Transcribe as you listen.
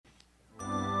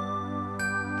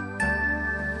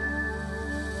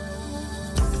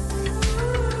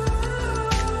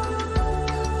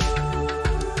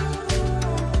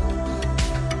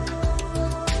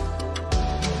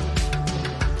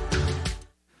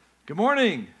Good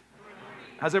morning.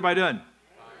 How's everybody doing?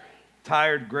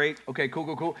 Tired? Great. Okay,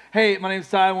 cool. Hey, my name's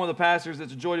Ty. I'm one of the pastors.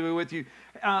 It's a joy to be with you.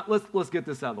 Let's get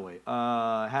this out of the way.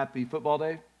 Happy football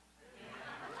day.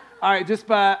 All right, just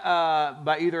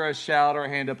by either a shout or a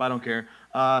hand up, I don't care.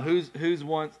 Who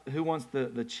wants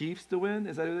the Chiefs to win?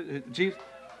 Is that the Chiefs?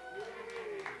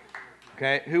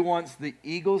 Okay. Who wants the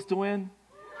Eagles to win?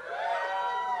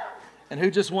 And who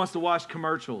just wants to watch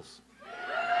commercials?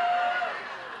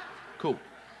 Cool.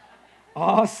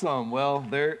 Awesome. Well,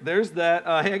 there's that.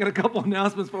 Hey, I got a couple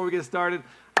announcements before we get started.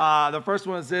 The first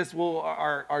one is this.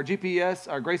 Our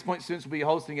GPS, our Grace Point students will be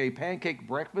hosting a pancake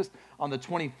breakfast on the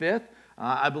 25th.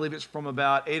 I believe it's from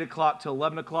about 8 o'clock to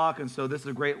 11 o'clock, and so this is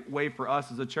a great way for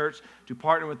us as a church to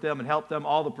partner with them and help them.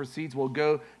 All the proceeds will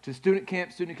go to Student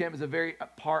Camp. Student Camp is a very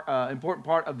important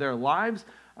part of their lives,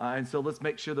 and so let's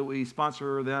make sure that we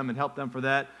sponsor them and help them for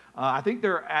that. I think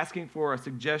they're asking for a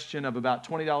suggestion of about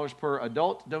 $20 per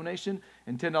adult donation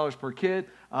and $10 per kid,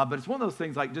 but it's one of those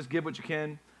things like just give what you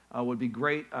can would be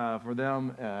great for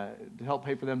them to help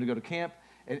pay for them to go to camp.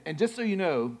 And just so you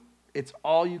know, it's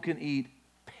all you can eat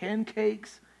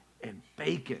pancakes and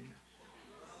bacon.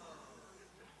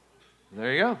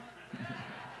 There you go.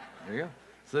 There you go.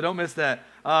 So don't miss that.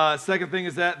 Second thing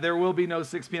is that there will be no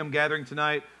 6 p.m. gathering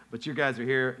tonight, but you guys are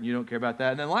here and you don't care about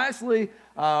that. And then lastly,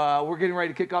 we're getting ready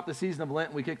to kick off the season of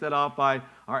Lent. We kick that off by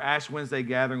our Ash Wednesday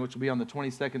gathering, which will be on the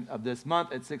 22nd of this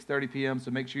month at 6:30 p.m.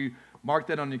 So make sure you mark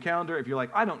that on your calendar. If you're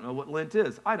like, I don't know what Lent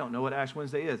is. I don't know what Ash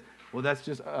Wednesday is. Well, that's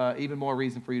just even more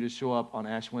reason for you to show up on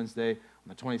Ash Wednesday on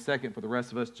the 22nd. For the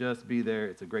rest of us, just be there.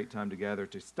 It's a great time together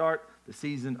to start the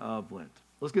season of Lent.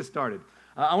 Let's get started.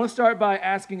 I want to start by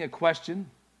asking a question.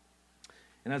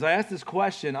 And as I ask this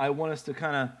question, I want us to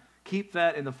kind of keep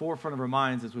that in the forefront of our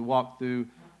minds as we walk through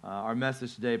our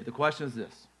message today. But the question is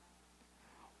this: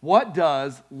 what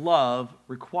does love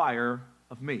require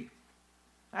of me?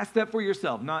 Ask that for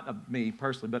yourself, not of me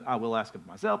personally, but I will ask of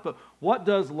myself. But what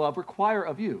does love require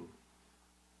of you?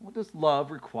 What does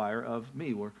love require of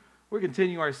me? We're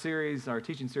continuing our series, our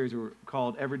teaching series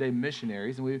called Everyday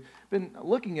Missionaries, and we've been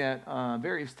looking at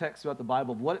various texts throughout the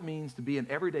Bible of what it means to be an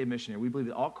everyday missionary. We believe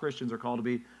that all Christians are called to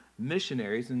be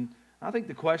missionaries, and I think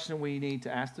the question we need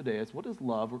to ask today is, what does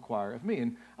love require of me?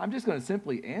 And I'm just going to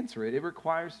simply answer it. It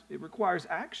requires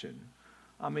action.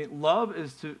 I mean, love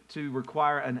is to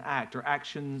require an act or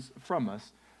actions from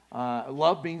us.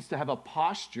 Love means to have a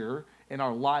posture in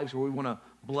our lives where we want to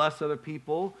bless other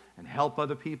people and help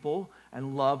other people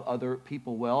and love other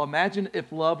people well. Imagine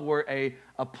if love were a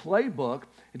playbook.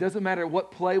 It doesn't matter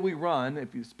what play we run,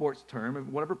 if you sports term,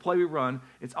 whatever play we run,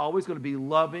 it's always going to be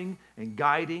loving and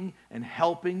guiding and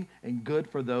helping and good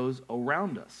for those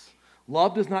around us.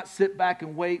 Love does not sit back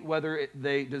and wait whether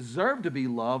they deserve to be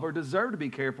loved or deserve to be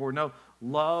cared for. No,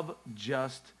 love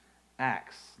just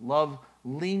acts. Love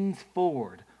leans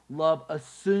forward. Love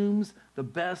assumes the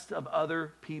best of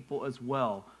other people as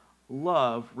well.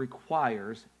 Love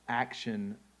requires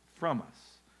action from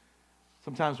us.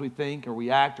 Sometimes we think or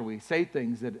we act or we say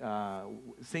things that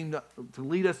seem to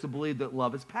lead us to believe that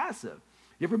love is passive.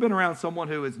 You ever been around someone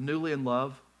who is newly in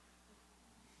love?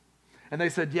 And they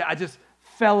said, yeah, I just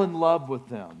fell in love with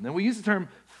them. And we use the term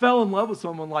fell in love with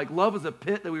someone like love is a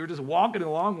pit that we were just walking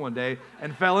along one day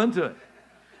and fell into it.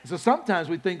 So sometimes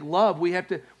we think love, we have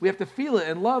to feel it,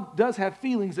 and love does have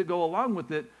feelings that go along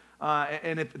with it.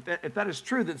 And if that is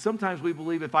true, then sometimes we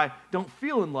believe if I don't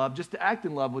feel in love, just to act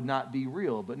in love would not be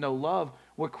real. But no, love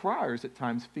requires at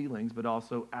times feelings, but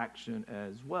also action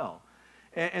as well.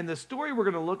 And the story we're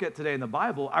going to look at today in the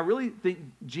Bible, I really think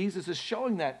Jesus is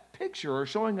showing that picture or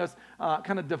showing us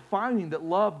kind of defining that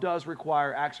love does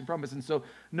require action from us. And so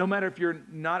no matter if you're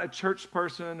not a church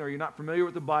person or you're not familiar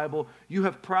with the Bible, you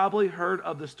have probably heard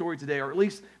of the story today, or at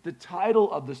least the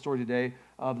title of the story today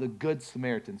of the Good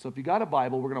Samaritan. So if you got a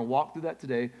Bible, we're going to walk through that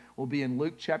today. We'll be in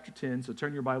Luke chapter 10, so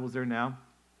turn your Bibles there now.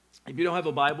 If you don't have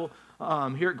a Bible,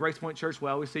 here at Grace Point Church, we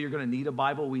always say you're going to need a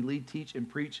Bible. We lead, teach, and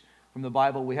preach from the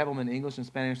Bible. We have them in English and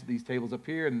Spanish at these tables up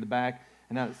here and in the back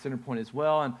and out at Center Point as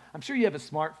well. And I'm sure you have a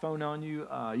smartphone on you.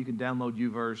 You can download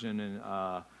YouVersion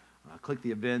and click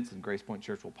the events and Grace Point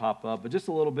Church will pop up. But just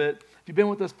a little bit, if you've been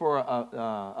with us for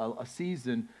a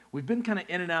season, we've been kind of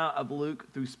in and out of Luke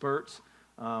through spurts.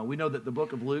 We know that the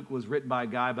book of Luke was written by a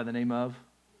guy by the name of,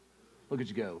 look at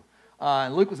you go.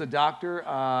 And Luke was a doctor.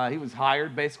 He was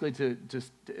hired basically to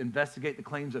investigate the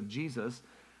claims of Jesus.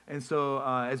 And so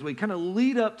as we kind of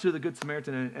lead up to the Good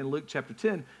Samaritan in Luke chapter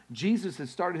 10, Jesus has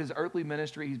started his earthly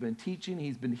ministry. He's been teaching.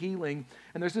 He's been healing.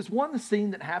 And there's this one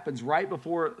scene that happens right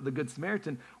before the Good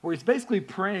Samaritan where he's basically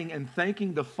praying and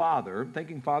thanking the Father,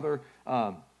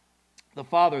 the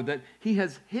Father, that he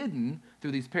has hidden,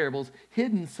 through these parables,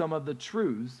 hidden some of the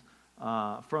truths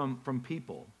from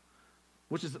people,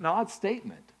 which is an odd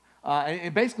statement.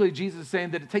 And basically, Jesus is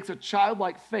saying that it takes a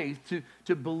childlike faith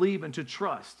to believe and to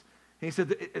trust. And he said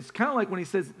that it's kind of like when he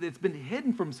says it's been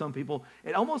hidden from some people,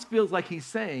 it almost feels like he's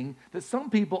saying that some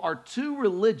people are too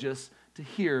religious to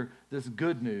hear this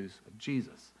good news of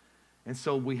Jesus. And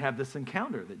so we have this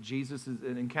encounter that Jesus is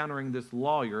encountering this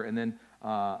lawyer, and then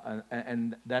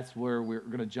and that's where we're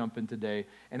going to jump in today.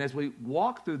 And as we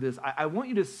walk through this, I want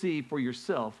you to see for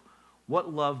yourself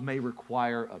what love may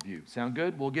require of you. Sound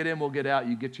good? We'll get in, we'll get out.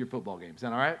 You get to your football game.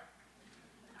 Sound all right?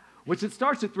 Which it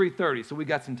starts at 3:30, so we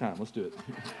got some time. Let's do it.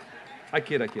 I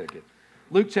kid.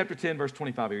 Luke chapter 10, verse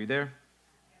 25. Are you there?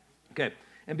 Okay.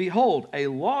 And behold, a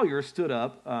lawyer stood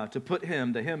up to put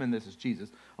him, the him, and this is Jesus.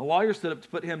 A lawyer stood up to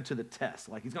put him to the test.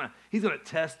 Like he's gonna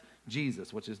test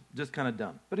Jesus, which is just kind of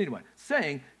dumb. But anyway,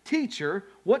 saying, "Teacher,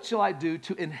 what shall I do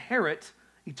to inherit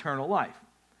eternal life?"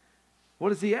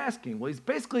 What is he asking? Well, he's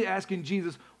basically asking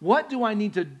Jesus, what do I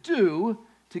need to do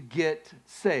to get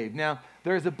saved? Now,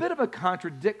 there's a bit of a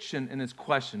contradiction in his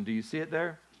question. Do you see it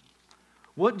there?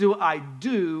 What do I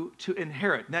do to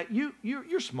inherit? Now,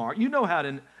 you're smart. You know how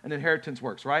an inheritance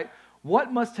works, right?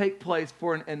 What must take place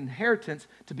for an inheritance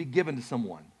to be given to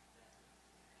someone?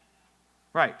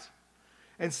 Right.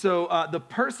 And so the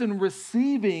person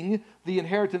receiving the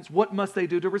inheritance, what must they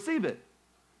do to receive it?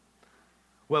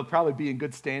 Well, probably be in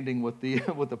good standing with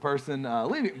the person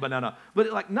leaving, but no.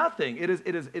 But like nothing, it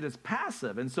is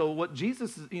passive. And so what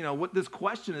Jesus is, what this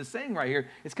question is saying right here,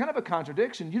 it's kind of a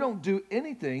contradiction. You don't do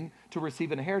anything to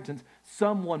receive an inheritance.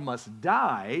 Someone must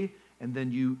die, and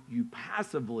then you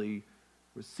passively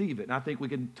receive it. And I think we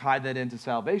can tie that into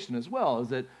salvation as well, is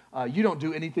that you don't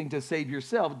do anything to save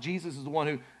yourself. Jesus is the one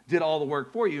who did all the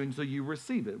work for you, and so you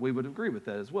receive it. We would agree with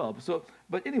that as well.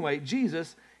 But anyway,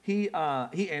 Jesus, he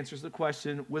answers the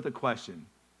question with a question.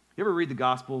 You ever read the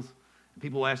Gospels? And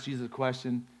people ask Jesus a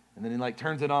question, and then he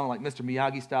turns it on like Mr.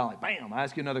 Miyagi style, like bam, I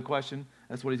ask you another question.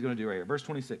 That's what he's going to do right here. Verse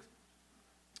 26.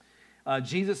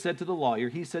 Jesus said to the lawyer,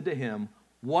 he said to him,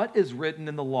 "What is written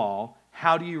in the law?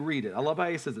 How do you read it?" I love how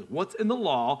he says it. What's in the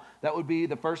law? That would be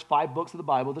the first 5 books of the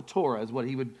Bible. The Torah is what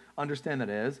he would understand that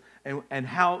as. And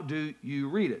how do you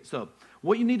read it? So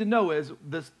what you need to know is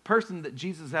this person that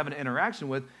Jesus is having an interaction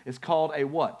with is called a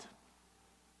what?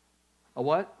 A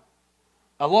what?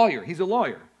 A lawyer. He's a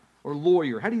lawyer. Or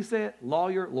lawyer. How do you say it?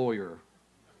 Lawyer.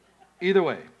 Either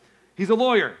way. He's a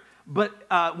lawyer. But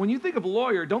when you think of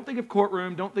lawyer, don't think of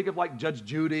courtroom. Don't think of like Judge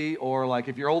Judy, or like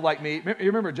if you're old like me. You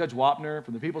remember Judge Wapner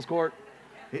from the People's Court?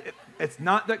 It's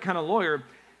not that kind of lawyer.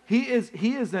 He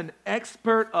is an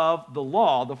expert of the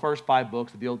law, the first 5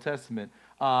 books of the Old Testament.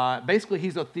 Basically,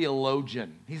 he's a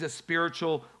theologian. He's a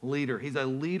spiritual leader. He's a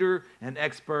leader and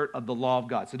expert of the law of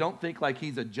God. So don't think like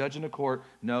he's a judge in a court.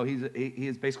 No, he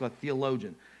is basically a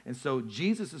theologian. And so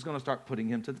Jesus is going to start putting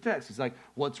him to the text. He's like,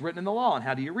 what's written in the law and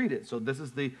how do you read it? So this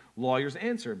is the lawyer's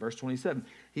answer in verse 27.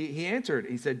 He answered,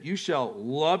 he said, "You shall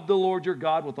love the Lord your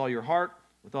God with all your heart,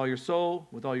 with all your soul,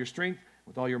 with all your strength,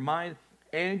 with all your mind,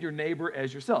 and your neighbor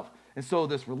as yourself." And so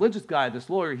this religious guy, this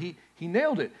lawyer, he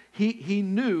nailed it. He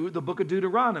knew the book of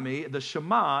Deuteronomy, the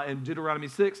Shema in Deuteronomy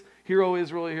 6. "Hear, O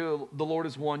Israel, hear, the Lord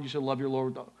is one. You shall love your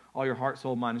Lord with all your heart,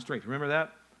 soul, mind, and strength." Remember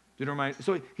that? Deuteronomy.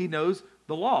 So he knows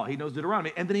the law. He knows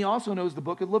Deuteronomy. And then he also knows the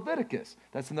book of Leviticus.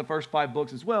 That's in the first 5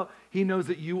 books as well. He knows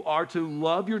that you are to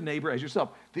love your neighbor as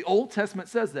yourself. The Old Testament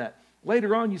says that.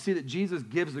 Later on, you see that Jesus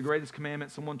gives the greatest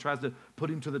commandment. Someone tries to put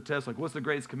him to the test, like, what's the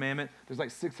greatest commandment? There's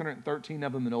like 613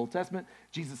 of them in the Old Testament.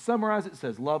 Jesus summarizes it,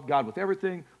 says, love God with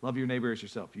everything, love your neighbor as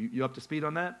yourself. You up to speed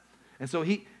on that? And so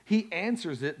he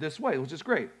answers it this way, which is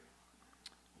great.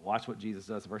 Watch what Jesus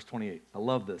does, verse 28. I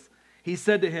love this. He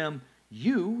said to him,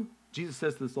 Jesus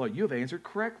says to this lawyer, "You have answered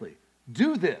correctly.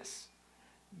 Do this,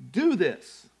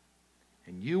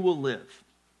 and you will live."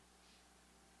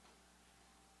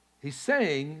 He's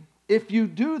saying, if you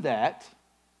do that,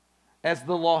 as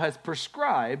the law has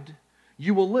prescribed,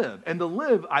 you will live. And the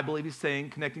live, I believe he's saying,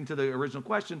 connecting to the original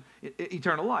question,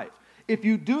 eternal life. If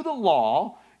you do the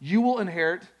law, you will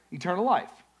inherit eternal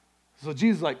life. So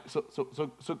Jesus is like, so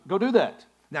go do that.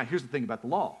 Now, here's the thing about the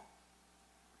law.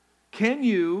 Can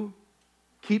you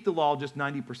keep the law just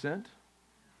 90%?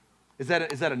 Is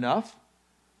that enough?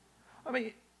 I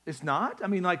mean, it's not. I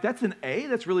mean, like, that's an A.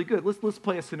 That's really good. Let's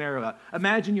play a scenario out.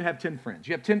 Imagine you have 10 friends.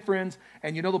 You have 10 friends,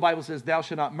 and you know the Bible says, "Thou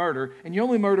shalt not murder," and you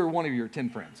only murder one of your 10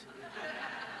 friends.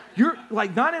 You're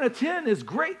like 9 out of 10 is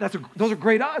great. Those are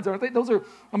great odds, aren't they?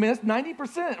 That's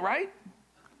 90%, right?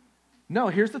 No,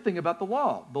 here's the thing about the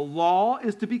law. The law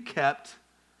is to be kept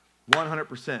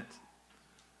 100%.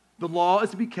 The law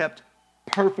is to be kept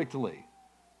perfectly.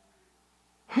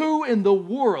 Who in the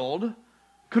world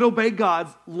could obey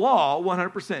God's law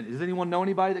 100%? Does anyone know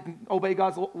anybody that can obey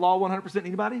God's law 100%?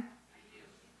 Anybody?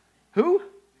 Who?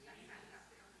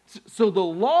 So the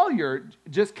lawyer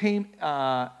just came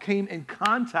in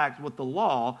contact with the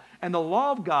law, and the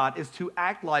law of God is to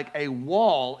act like a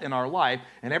wall in our life.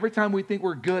 And every time we think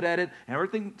we're good at it, and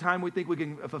every time we think we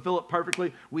can fulfill it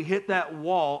perfectly, we hit that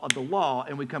wall of the law,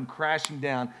 and we come crashing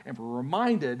down, and we're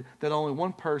reminded that only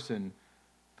one person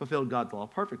fulfilled God's law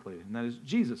perfectly, and that is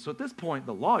Jesus. So at this point,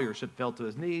 the lawyer should have fell to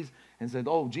his knees and said,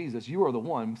 "Oh, Jesus, you are the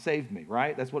one, saved me,"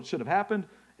 right? That's what should have happened.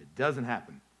 It doesn't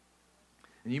happen.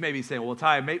 And you may be saying, well,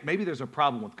 Ty, maybe there's a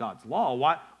problem with God's law.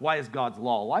 Why is God's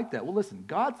law like that? Well, listen,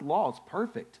 God's law is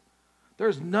perfect.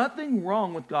 There's nothing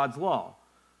wrong with God's law.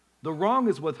 The wrong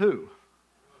is with who?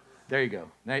 There you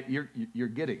go. Now you're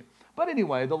getting it. But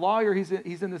anyway, the lawyer, he's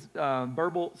in this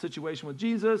verbal situation with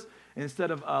Jesus. And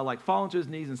instead of like falling to his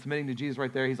knees and submitting to Jesus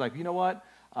right there, he's like, you know what?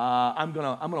 I'm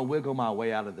gonna wiggle my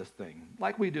way out of this thing,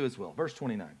 like we do as well. Verse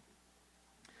 29.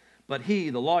 But he,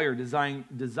 the lawyer,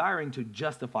 desiring to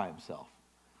justify himself,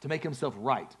 to make himself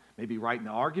right, maybe right in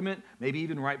the argument, maybe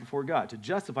even right before God, to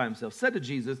justify himself, said to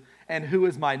Jesus, "And who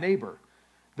is my neighbor?"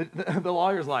 The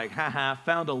lawyer's like,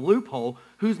 found a loophole.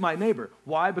 Who's my neighbor?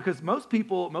 Why? Because most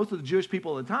of the Jewish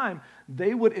people at the time,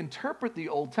 they would interpret the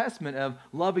Old Testament of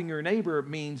loving your neighbor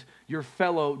means your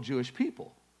fellow Jewish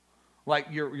people. Like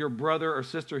your brother or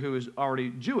sister who is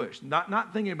already Jewish.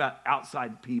 Not thinking about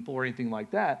outside people or anything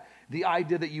like that. The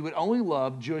idea that you would only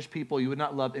love Jewish people, you would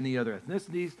not love any other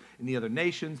ethnicities, any other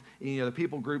nations, any other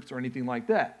people groups, or anything like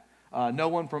that. No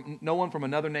one from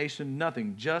another nation,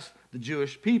 nothing, just the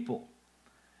Jewish people.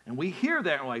 And we hear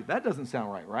that and we're like, that doesn't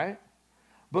sound right, right?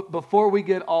 But before we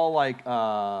get all like,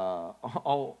 all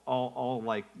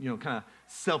like, kind of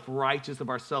self-righteous of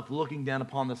ourselves, looking down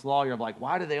upon this lawyer of like,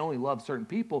 why do they only love certain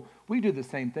people? We do the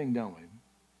same thing, don't we?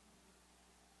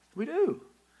 We do.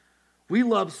 We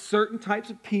love certain types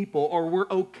of people, or we're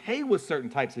okay with certain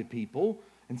types of people,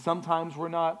 and sometimes we're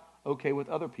not okay with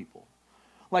other people.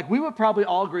 Like we would probably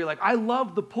all agree, like, I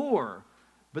love the poor.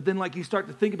 But then, like, you start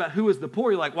to think about who is the poor.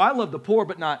 You're like, well, I love the poor,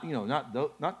 but not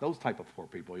those type of poor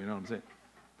people. You know what I'm saying?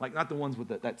 Like, not the ones with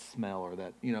that smell or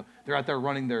that, they're out there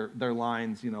running their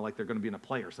lines, like they're going to be in a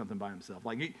play or something by themselves.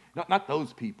 Like, not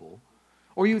those people.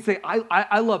 Or you would say,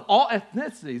 I love all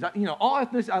ethnicities. All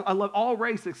ethnicities. I love all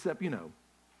race except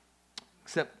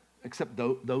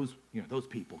those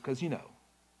people, because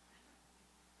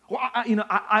Well,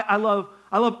 I love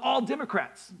all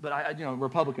Democrats, but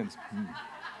Republicans.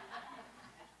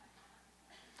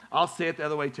 I'll say it the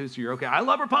other way too, so you're okay. I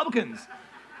love Republicans.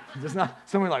 It's not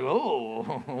somebody like,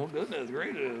 oh goodness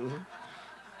gracious.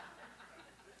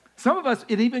 Some of us,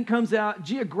 it even comes out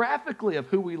geographically of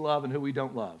who we love and who we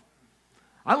don't love.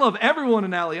 I love everyone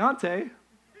in Aliante.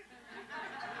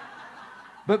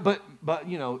 But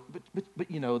if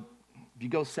you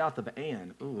go south of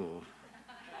Ann, ooh.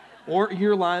 Or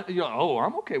your line,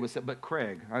 I'm okay with that, but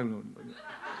Craig, I don't know.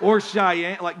 Or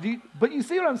Cheyenne, but you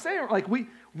see what I'm saying? Like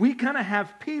we kind of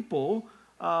have people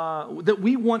that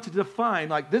we want to define,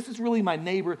 like this is really my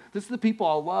neighbor, this is the people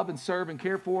I'll love and serve and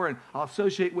care for and I'll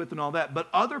associate with and all that, but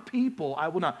other people I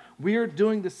will not. We are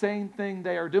doing the same thing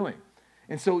they are doing.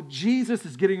 And so Jesus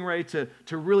is getting ready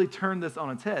to really turn this on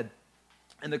its head.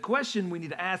 And the question we need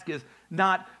to ask is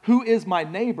not who is my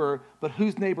neighbor, but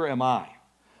whose neighbor am I?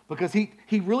 Because he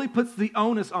really puts the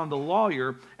onus on the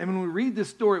lawyer. And when we read this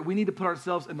story, we need to put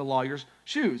ourselves in the lawyer's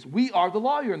shoes. We are the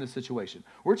lawyer in this situation.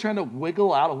 We're trying to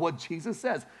wiggle out of what Jesus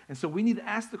says. And so we need to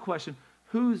ask the question,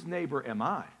 whose neighbor am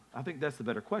I? I think that's the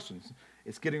better question.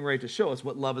 It's getting ready to show us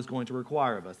what love is going to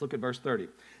require of us. Look at verse 30.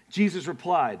 Jesus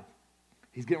replied,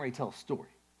 he's getting ready to tell a story.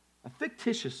 A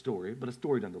fictitious story, but a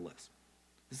story nonetheless.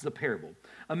 This is a parable.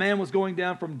 A man was going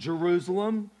down from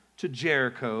Jerusalem to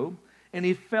Jericho, and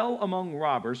he fell among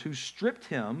robbers who stripped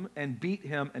him and beat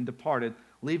him and departed,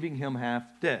 leaving him half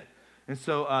dead. And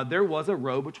so there was a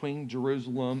road between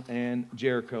Jerusalem and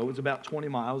Jericho. It was about 20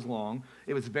 miles long.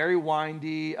 It was very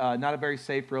windy, not a very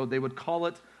safe road. They would call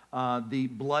it the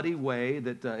bloody way,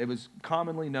 that it was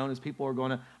commonly known as people are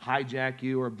going to hijack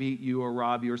you or beat you or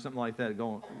rob you or something like that,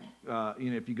 going,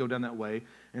 if you go down that way.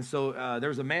 And so there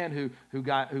was a man who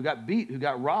got beat, who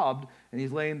got robbed, and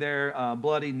he's laying there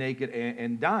bloody, naked,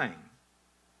 and dying.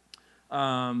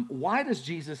 Why does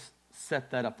Jesus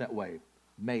set that up that way?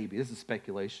 Maybe. This is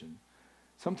speculation.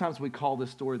 Sometimes we call this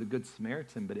story the Good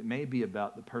Samaritan, but it may be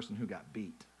about the person who got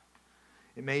beat.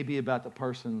 It may be about the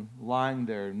person lying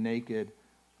there naked,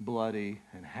 bloody,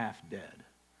 and half dead.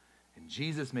 And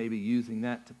Jesus may be using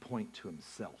that to point to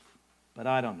himself. But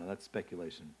I don't know. That's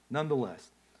speculation.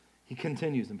 Nonetheless, He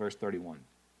continues in verse 31.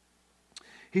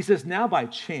 He says, now by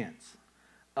chance,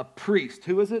 a priest,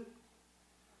 who is it?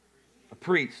 A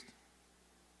priest,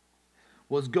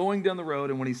 was going down the road,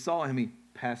 and when he saw him, he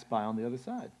passed by on the other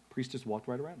side. The priest just walked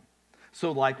right around him.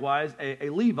 So likewise, a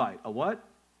Levite, a what?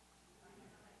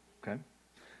 Okay.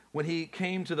 When he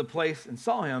came to the place and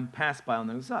saw him, passed by on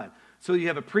the other side. So you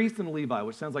have a priest and a Levite,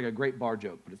 which sounds like a great bar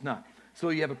joke, but it's not. So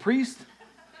you have a priest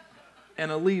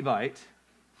and a Levite,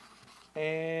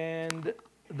 and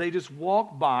they just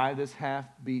walk by this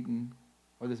half-beaten,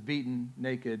 or this beaten,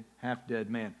 naked, half-dead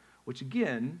man, which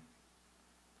again,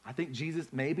 I think Jesus,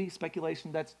 maybe,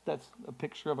 speculation, that's a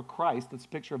picture of a Christ, that's a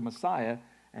picture of Messiah,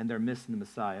 and they're missing the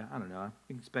Messiah. I don't know,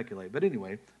 you can speculate. But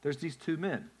anyway, there's these two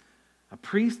men, a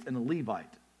priest and a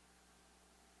Levite.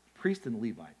 Priest and a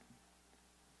Levite.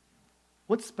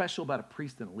 What's special about a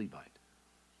priest and a Levite?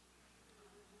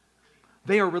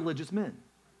 They are religious men.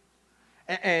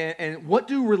 And what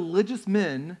do religious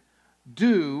men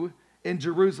do in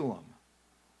Jerusalem?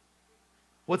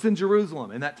 What's in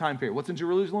Jerusalem in that time period? What's in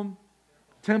Jerusalem?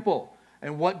 Temple.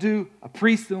 And what do a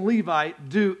priest and a Levite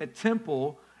do at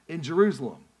temple in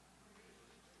Jerusalem?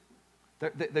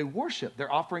 They worship.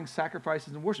 They're offering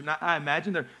sacrifices and worship. Now, I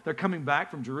imagine they're coming back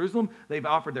from Jerusalem. They've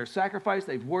offered their sacrifice.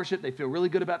 They've worshiped. They feel really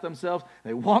good about themselves.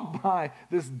 They walk by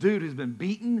this dude who's been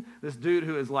beaten, this dude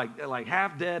who is like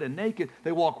half dead and naked.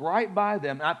 They walk right by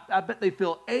them. I bet they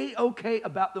feel A-okay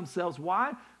about themselves.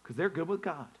 Why? Because they're good with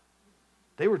God.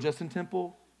 They were just in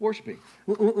temple worshiping.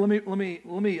 Let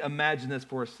me imagine this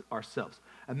for ourselves.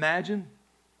 Imagine,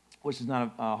 which is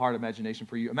not a hard imagination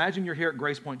for you. Imagine you're here at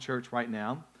Grace Point Church right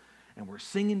now, and we're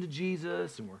singing to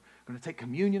Jesus, and we're going to take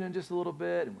communion in just a little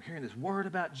bit, and we're hearing this word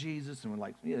about Jesus, and we're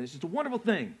like, yeah, it's just a wonderful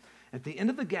thing. At the end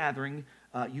of the gathering,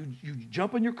 you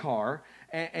jump in your car,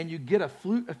 and you get a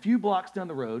few blocks down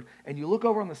the road, and you look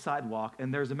over on the sidewalk,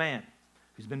 and there's a man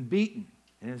who's been beaten,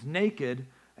 and is naked,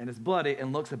 and is bloody,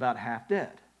 and looks about half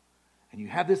dead. And you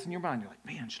have this in your mind. You're like,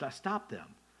 man, should I stop them?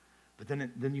 But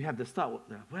then you have this thought,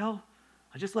 well,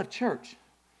 I just left church,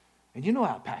 and you know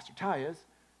how Pastor Ty is.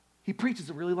 He preaches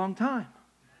a really long time.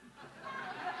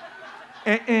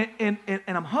 and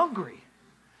I'm hungry.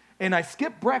 And I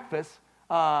skipped breakfast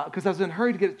because I was in a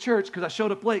hurry to get to church because I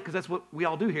showed up late because that's what we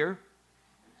all do here.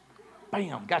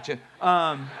 Bam, gotcha.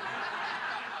 And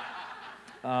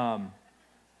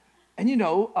you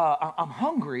know, I'm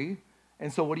hungry.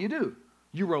 And so what do?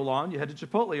 You roll on. You head to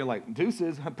Chipotle. You're like,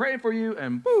 deuces, I'm praying for you.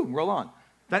 And boom, roll on.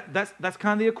 That's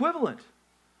kind of the equivalent.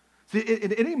 See,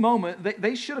 at any moment,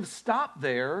 they should have stopped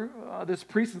there. This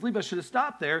priest and Levite should have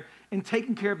stopped there and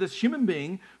taken care of this human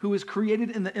being who was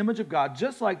created in the image of God,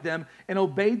 just like them, and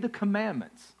obeyed the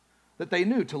commandments that they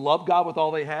knew, to love God with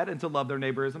all they had and to love their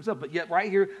neighbor as themselves. But yet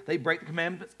right here, they break the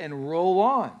commandments and roll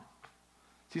on.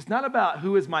 See, it's not about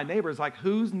who is my neighbor. It's like,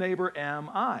 whose neighbor am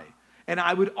I? And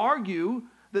I would argue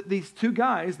that these two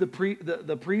guys, the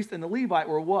priest and the Levite,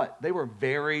 were what? They were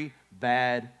very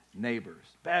bad neighbors.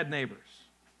 Bad neighbors.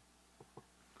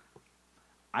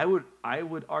 I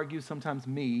would argue sometimes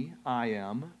I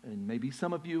am, and maybe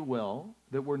some of you will,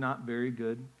 that we're not very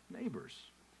good neighbors.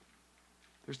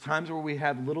 There's times where we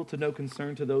have little to no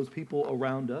concern to those people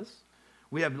around us.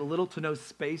 We have little to no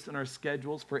space in our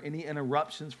schedules for any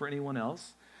interruptions for anyone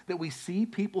else. That we see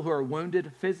people who are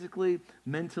wounded physically,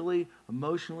 mentally,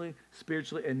 emotionally,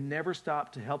 spiritually, and never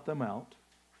stop to help them out.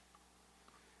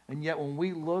 And yet when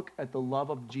we look at the love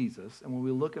of Jesus and when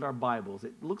we look at our Bibles,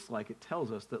 it looks like it tells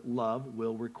us that love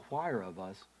will require of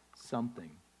us something.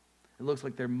 It looks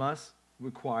like there must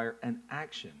require an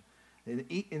action.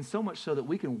 And so much so that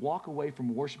we can walk away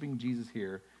from worshiping Jesus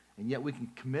here, and yet we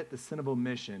can commit the sin of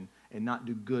omission and not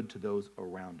do good to those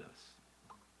around us.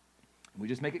 And we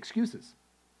just make excuses.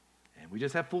 And we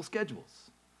just have full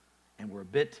schedules. And we're a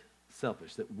bit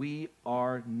selfish, that we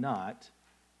are not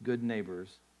good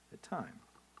neighbors at times.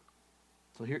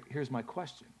 So here's my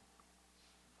question.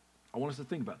 I want us to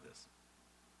think about this.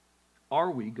 Are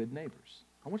we good neighbors?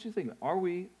 I want you to think about it. Are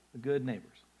we good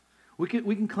neighbors? We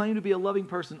can claim to be a loving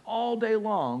person all day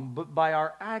long, but by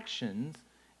our actions,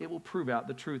 it will prove out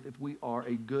the truth if we are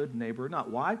a good neighbor or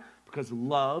not. Why? Because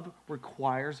love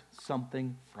requires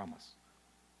something from us.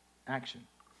 Action.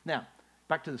 Now,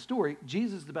 back to the story.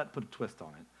 Jesus is about to put a twist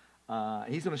on it.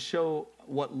 He's going to show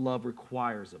what love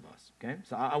requires of us. Okay,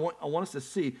 so I want us to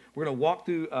see. We're going to walk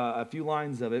through a few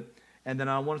lines of it, and then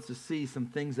I want us to see some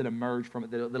things that emerge from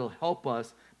it that'll help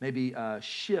us maybe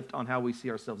shift on how we see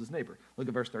ourselves as neighbor. Look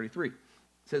at verse 33. It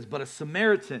says, "But a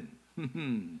Samaritan."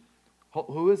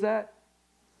 Who is that?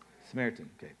 Samaritan.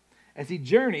 Okay. "As he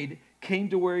journeyed, came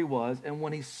to where he was, and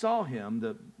when he saw him,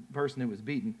 the person who was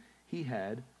beaten, he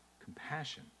had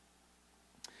compassion.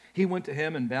 He went to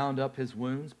him and bound up his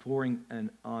wounds, pouring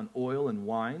on oil and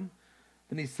wine.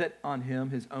 Then he set on him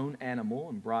his own animal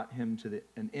and brought him to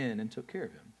an inn and took care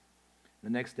of him. The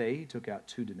next day he took out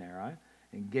 2 denarii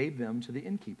and gave them to the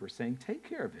innkeeper, saying, "Take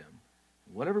care of him.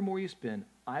 Whatever more you spend,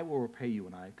 I will repay you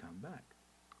when I come back."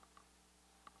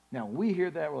 Now, when we hear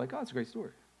that, we're like, oh, it's a great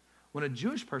story. When a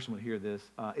Jewish person would hear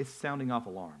this, it's sounding off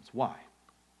alarms. Why?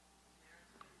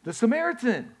 The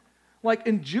Samaritan. Like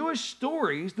in Jewish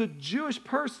stories, the Jewish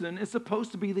person is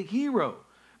supposed to be the hero.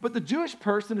 But the Jewish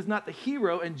person is not the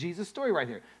hero in Jesus' story right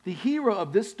here. The hero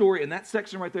of this story in that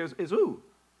section right there is who?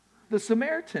 The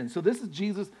Samaritan. So this is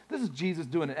Jesus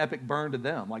doing an epic burn to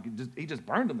them. Like he just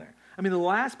burned them there. I mean, the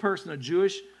last person a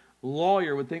Jewish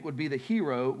lawyer would think would be the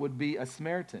hero would be a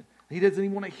Samaritan. He doesn't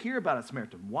even want to hear about a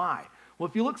Samaritan. Why? Well,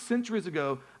 if you look centuries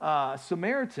ago,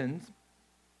 Samaritans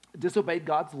disobeyed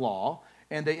God's law,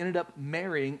 and they ended up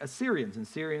marrying Assyrians. And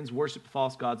Assyrians worshiped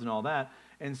false gods and all that.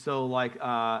 And so,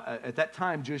 at that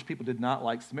time, Jewish people did not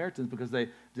like Samaritans because they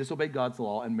disobeyed God's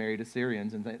law and married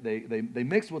Assyrians. And they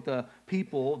mixed with the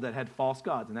people that had false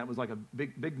gods. And that was like a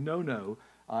big no-no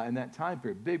in that time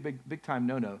period. Big time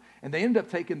no-no. And they ended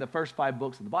up taking the first 5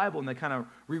 books of the Bible and they kind of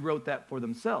rewrote that for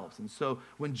themselves. And so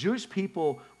when Jewish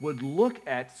people would look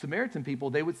at Samaritan people,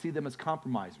 they would see them as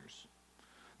compromisers.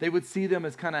 They would see them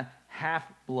as kind of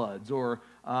half-bloods, or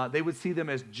they would see them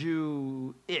as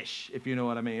Jew-ish, if you know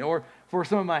what I mean. Or for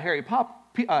some of my Harry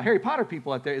Potter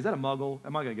people out there, is that a muggle?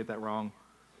 Am I going to get that wrong?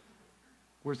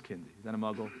 Where's Kinsey? Is that a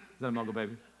muggle? Is that a muggle,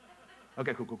 baby?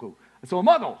 Okay, cool. So a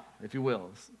muggle, if you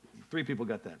will. 3 people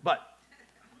got that. But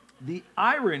the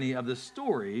irony of the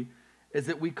story is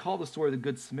that we call the story the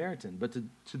Good Samaritan. But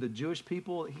to the Jewish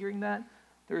people hearing that,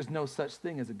 there is no such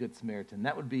thing as a Good Samaritan.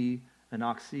 That would be an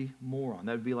oxymoron.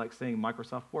 That would be like saying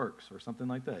Microsoft Works or something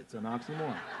like that. It's an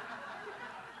oxymoron.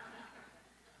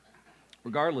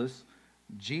 Regardless,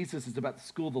 Jesus is about to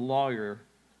school the lawyer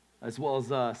as well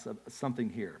as us something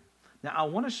here. Now, I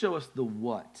want to show us the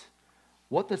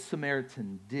what the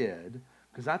Samaritan did,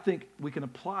 because I think we can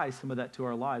apply some of that to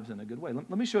our lives in a good way. Let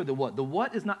me show you the what. The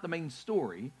what is not the main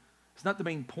story. It's not the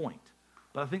main point.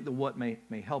 But I think the what may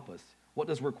help us. What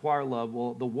does require love?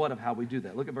 Well, the what of how we do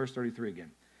that. Look at verse 33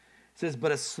 again. It says,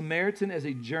 "But a Samaritan, as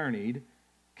he journeyed,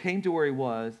 came to where he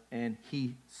was, and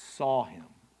he saw him."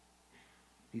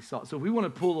 He saw. So if we want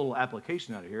to pull a little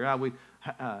application out of here,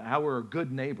 how we're a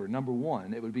good neighbor, number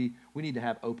one, it would be we need to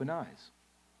have open eyes.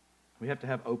 We have to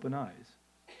have open eyes.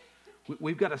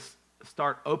 We've got to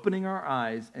start opening our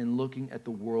eyes and looking at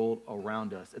the world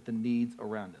around us, at the needs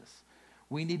around us.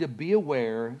 We need to be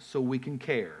aware so we can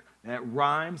care. That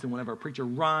rhymes, and whenever a preacher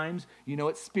rhymes, you know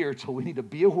it's spiritual. We need to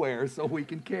be aware so we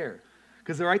can care.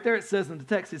 Because right there it says in the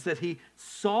text, it said he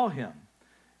saw him.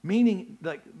 Meaning,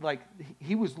 like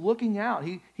he was looking out.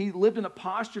 He lived in a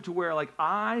posture to where, like,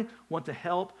 I want to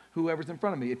help whoever's in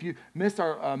front of me. If you missed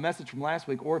our message from last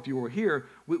week, or if you were here,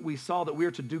 we saw that we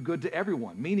are to do good to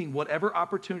everyone. Meaning, whatever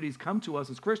opportunities come to us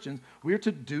as Christians, we are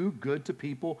to do good to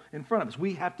people in front of us.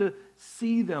 We have to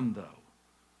see them, though.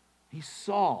 He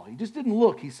saw. He just didn't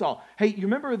look. He saw. Hey, you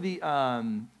remember the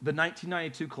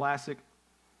 1992 classic,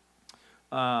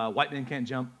 White Men Can't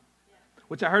Jump? Yeah.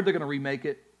 Which I heard they're going to remake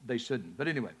it. They shouldn't. But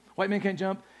anyway, White Men Can't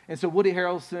Jump. And so Woody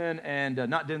Harrelson and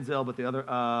not Denzel, but the other,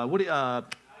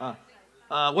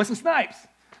 Wesley Snipes,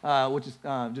 which is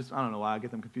just, I don't know why I get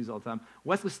them confused all the time.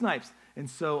 Wesley Snipes. And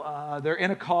so they're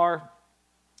in a car,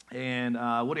 and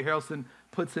Woody Harrelson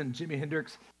puts in Jimi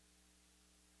Hendrix.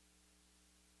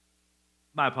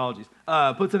 My apologies.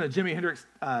 Puts in a Jimi Hendrix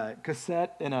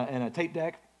cassette and a tape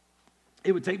deck.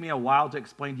 It would take me a while to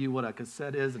explain to you what a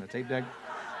cassette is and a tape deck.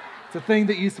 It's a thing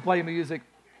that used to play music.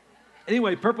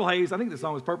 Anyway, Purple Haze, I think the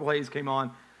song was Purple Haze, came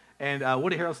on, and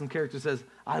Woody Harrelson's character says,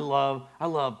 I love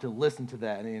to listen to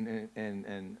that.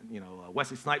 And you know,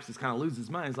 Wesley Snipes just kind of loses his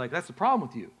mind. He's like, that's the problem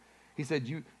with you. He said,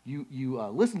 you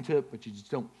listen to it, but you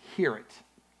just don't hear it.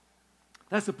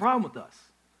 That's the problem with us.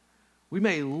 We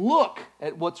may look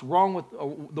at what's wrong with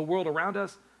the world around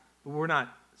us, but we're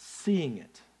not seeing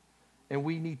it. And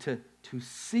we need to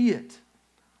see it.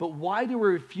 But why do we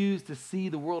refuse to see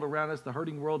the world around us, the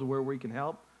hurting world, to where we can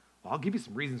help? Well, I'll give you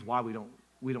some reasons why we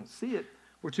don't see it.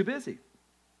 We're too busy.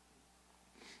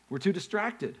 We're too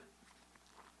distracted.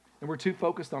 And we're too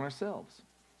focused on ourselves.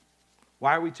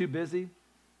 Why are we too busy?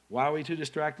 Why are we too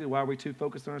distracted? Why are we too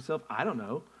focused on ourselves? I don't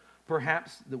know.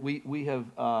 Perhaps that we're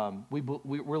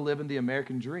living the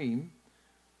American dream,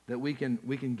 that we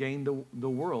can gain the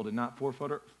world and not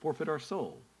forfeit our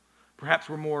soul. Perhaps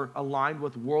we're more aligned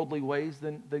with worldly ways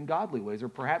than godly ways, or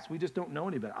perhaps we just don't know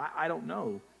any better. I don't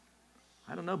know.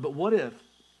 But what if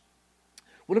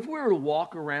we were to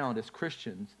walk around as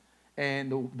Christians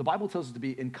And the Bible tells us to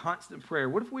be in constant prayer.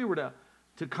 What if we were to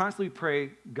constantly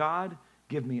pray, God,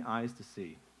 give me eyes to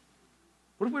see?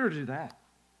 What if we were to do that?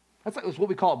 That's what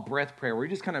we call breath prayer, where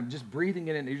you're just kind of just breathing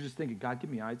in it and you're just thinking, God,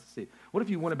 give me eyes to see. What if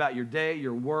you went about your day,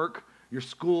 your work, your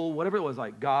school, whatever it was,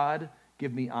 like, God,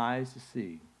 give me eyes to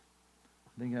see?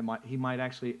 I think he might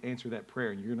actually answer that prayer,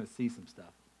 and you're going to see some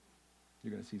stuff.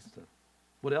 You're going to see some stuff.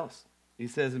 What else? He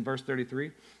says in verse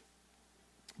 33,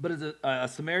 but as a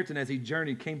Samaritan, as he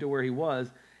journeyed, came to where he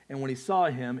was, and when he saw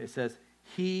him, it says,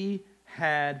 he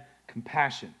had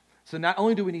compassion. So not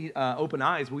only do we need open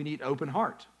eyes, we need open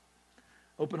heart.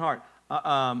 Open heart.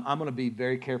 I'm going to be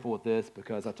very careful with this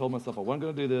because I told myself I wasn't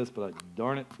going to do this, but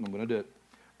darn it, I'm going to do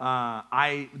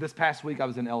it. This past week I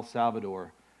was in El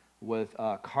Salvador with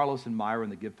Carlos and Myra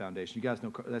and the Give Foundation. You guys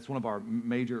know that's one of our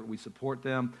major, we support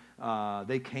them.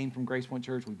 They came from Grace Point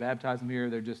Church. We baptized them here.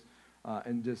 They're just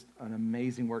an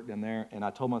amazing work down there. And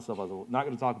I told myself I was not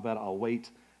going to talk about it. I'll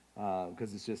wait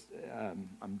because it's just,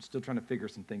 I'm still trying to figure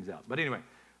some things out. But anyway,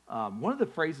 one of the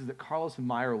phrases that Carlos and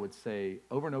Myra would say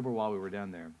over and over while we were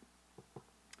down there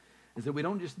is that we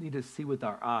don't just need to see with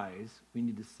our eyes, we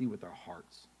need to see with our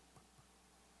hearts.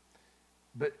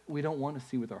 But we don't want to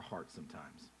see with our hearts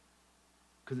sometimes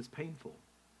because it's painful.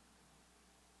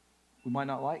 We might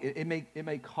not like it. It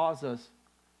may cause us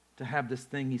to have this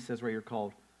thing he says right here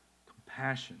called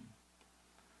compassion.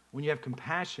 When you have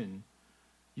compassion,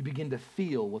 you begin to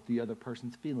feel what the other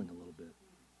person's feeling a little bit.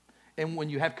 And when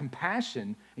you have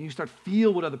compassion and you start to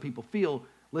feel what other people feel,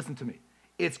 listen to me,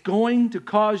 it's going to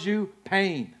cause you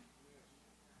pain.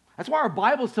 That's why our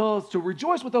Bibles tell us to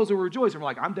rejoice with those who rejoice. And we're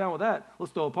like, I'm down with that.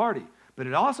 Let's throw a party. But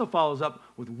it also follows up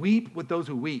with weep with those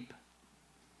who weep.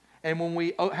 And when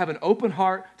we have an open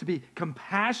heart to be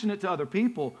compassionate to other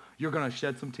people, you're going to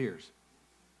shed some tears.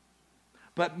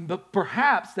 But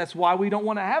perhaps that's why we don't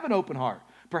want to have an open heart.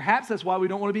 Perhaps that's why we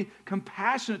don't want to be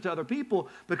compassionate to other people,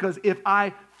 because if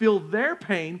I feel their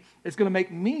pain, it's going to make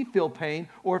me feel pain.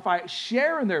 Or if I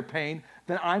share in their pain,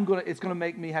 then it's going to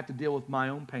make me have to deal with my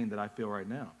own pain that I feel right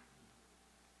now.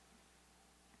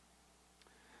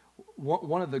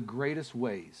 One of the greatest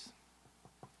ways,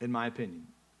 in my opinion,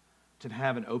 to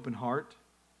have an open heart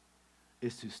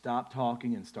is to stop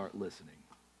talking and start listening.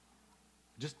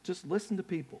 Just listen to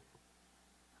people.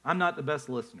 I'm not the best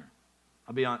listener.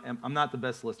 I'll be honest, I'm not the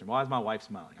best listener. Why is my wife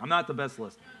smiling? I'm not the best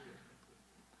listener.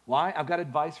 Why? I've got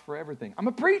advice for everything. I'm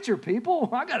a preacher, people.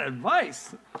 I got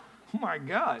advice. Oh my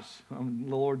gosh. The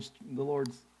Lord's,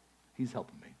 He's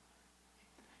helping me.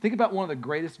 Think about one of the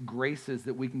greatest graces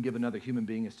that we can give another human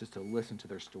being is just to listen to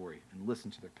their story and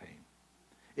listen to their pain.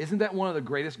 Isn't that one of the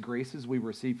greatest graces we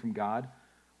receive from God?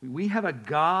 We have a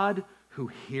God who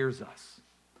hears us,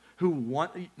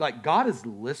 God is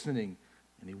listening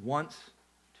and He wants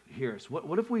to hear us.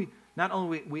 What if we, not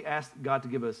only we ask God to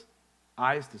give us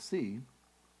eyes to see,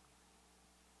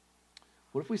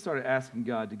 what if we started asking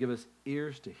God to give us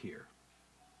ears to hear?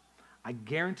 I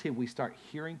guarantee if we start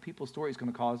hearing people's stories, it's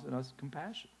going to cause us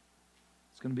compassion.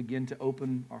 It's going to begin to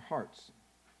open our hearts.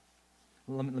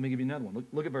 Let me give you another one.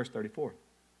 Look at verse 34.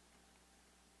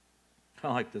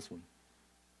 I like this one.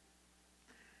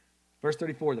 Verse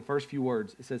 34, the first few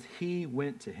words, it says, he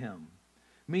went to him.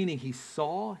 Meaning he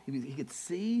saw, he could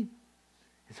see,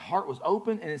 his heart was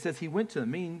open, and it says he went to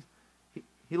him. Meaning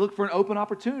he looked for an open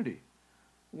opportunity.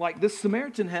 Like this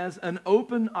Samaritan has an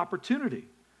open opportunity.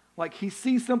 Like he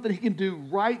sees something he can do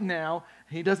right now,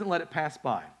 and he doesn't let it pass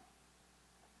by.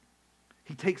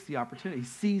 He takes the opportunity. He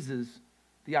seizes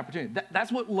the opportunity.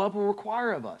 That's what love will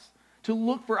require of us, to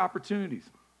look for opportunities,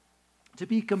 to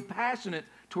be compassionate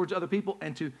towards other people,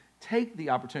 and to take the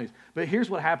opportunities. But here's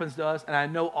what happens to us, and I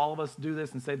know all of us do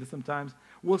this and say this sometimes.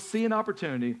 We'll see an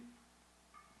opportunity, and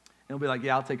we'll be like,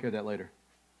 yeah, I'll take care of that later.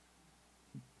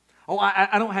 Oh,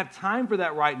 I don't have time for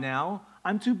that right now.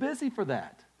 I'm too busy for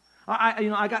that.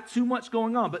 I got too much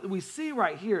going on. But we see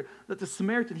right here that the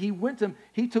Samaritan, he went to him,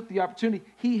 he took the opportunity,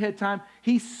 he had time,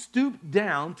 he stooped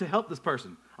down to help this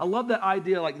person. I love that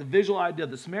idea, like the visual idea.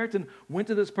 The Samaritan went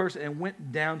to this person and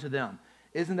went down to them.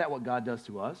 Isn't that what God does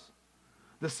to us?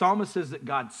 The psalmist says that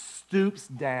God stoops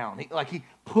down. He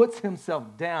puts himself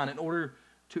down in order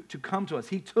to come to us.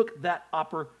 He took that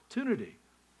opportunity.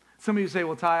 Some of you say,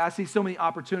 well, Ty, I see so many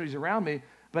opportunities around me,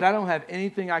 but I don't have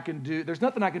anything I can do. There's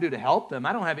nothing I can do to help them.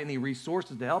 I don't have any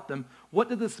resources to help them. What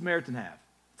did the Samaritan have?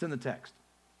 It's in the text.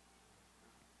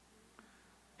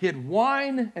 He had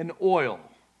wine and oil.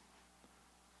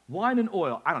 Wine and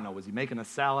oil. I don't know. Was he making a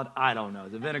salad? I don't know.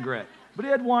 It was a vinaigrette. But he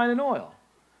had wine and oil.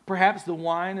 Perhaps the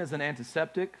wine is an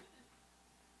antiseptic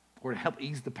or to help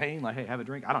ease the pain, like, hey, have a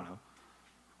drink. I don't know.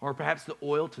 Or perhaps the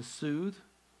oil to soothe.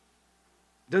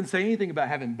 Doesn't say anything about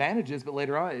having bandages, but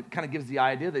later on it kind of gives the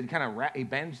idea that he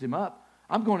bandaged him up.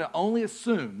 I'm going to only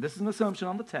assume, this is an assumption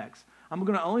on the text, I'm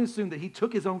going to only assume that he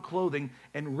took his own clothing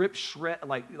and ripped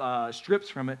strips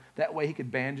from it. That way he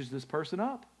could bandage this person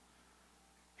up.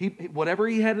 Whatever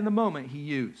he had in the moment, he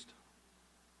used.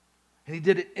 And he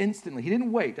did it instantly. He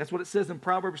didn't wait. That's what it says in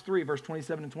Proverbs 3, verse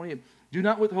 27 and 28. Do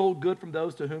not withhold good from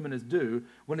those to whom it is due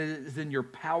when it is in your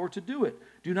power to do it.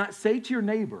 Do not say to your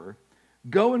neighbor,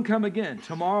 go and come again.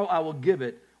 Tomorrow I will give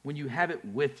it when you have it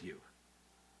with you.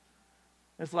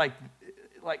 It's do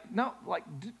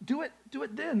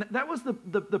it then. That was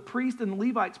the priest and the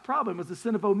Levites' problem, was the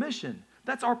sin of omission.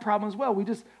 That's our problem as well.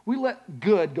 We let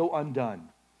good go undone.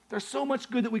 There's so much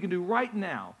good that we can do right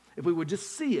now if we would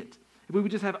just see it, if we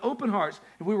would just have open hearts,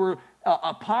 if we were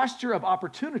a posture of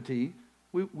opportunity,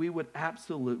 we would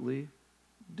absolutely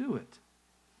do it.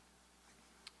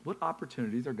 What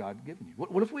opportunities are God giving you?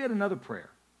 What if we had another prayer?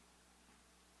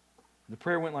 The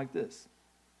prayer went like this.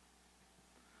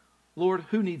 Lord,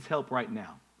 who needs help right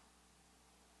now?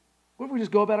 What if we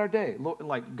just go about our day? Lord,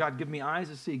 like, God, give me eyes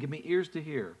to see, give me ears to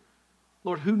hear.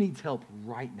 Lord, who needs help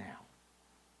right now?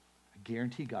 I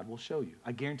guarantee God will show you.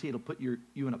 I guarantee it'll put you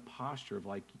in a posture of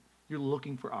like you're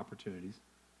looking for opportunities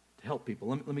to help people.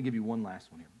 Let me give you one last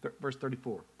one here. Verse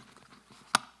 34.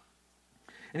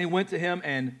 And he went to him,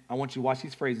 and I want you to watch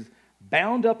these phrases,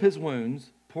 bound up his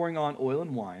wounds, pouring on oil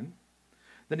and wine.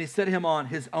 Then he set him on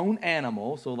his own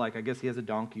animal, so like I guess he has a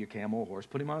donkey, a camel, a horse,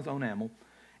 put him on his own animal,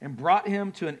 and brought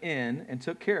him to an inn and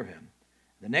took care of him.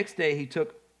 The next day he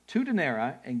took 2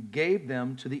 denarii and gave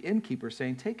them to the innkeeper,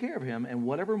 saying, take care of him, and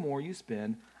whatever more you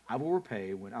spend, I will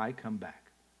repay when I come back.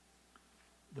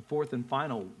 The fourth and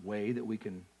final way that we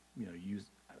can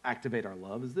activate our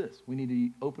love is this. We need to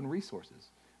open resources.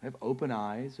 Have open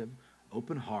eyes, have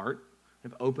open heart,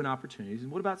 have open opportunities.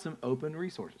 And what about some open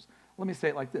resources? Let me say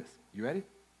it like this. You ready?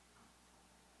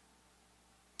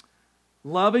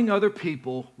 Loving other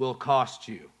people will cost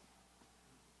you.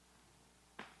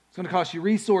 It's going to cost you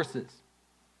resources.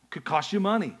 It could cost you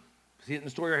money. See it in the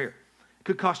story right here. It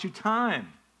could cost you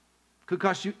time. It could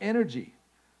cost you energy.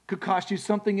 It could cost you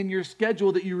something in your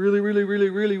schedule that you really, really,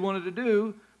 really, really wanted to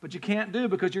do, but you can't do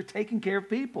because you're taking care of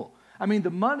people. I mean,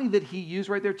 the money that he used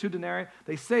right there, 2 denarii,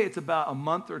 they say it's about a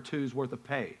month or two's worth of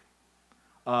pay.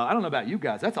 I don't know about you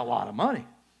guys. That's a lot of money.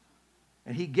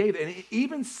 And he gave it. And he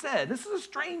even said, this is a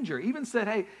stranger, even said,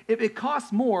 hey, if it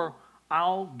costs more,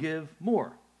 I'll give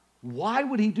more. Why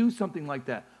would he do something like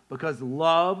that? Because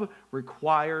love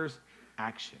requires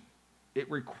action.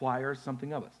 It requires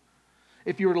something of us.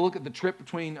 If you were to look at the trip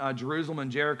between Jerusalem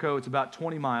and Jericho, it's about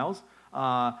 20 miles.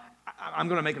 I'm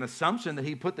going to make an assumption that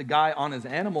he put the guy on his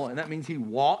animal, and that means he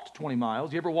walked 20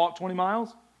 miles. You ever walk 20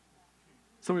 miles?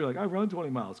 Some of you are like, I run 20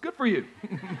 miles. Good for you.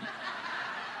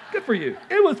 Good for you.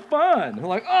 It was fun. I'm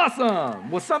like, awesome.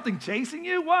 Was something chasing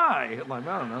you? Why? I'm like,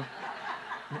 I don't know.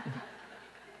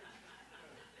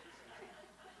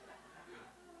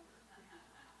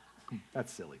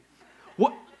 That's silly.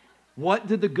 What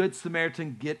did the Good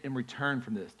Samaritan get in return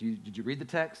from this? Did you read the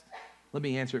text? Let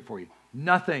me answer it for you.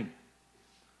 Nothing.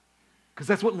 Because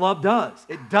that's what love does.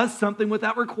 It does something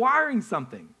without requiring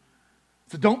something.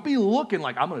 So don't be looking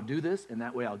like, I'm going to do this, and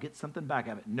that way I'll get something back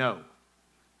out of it. No.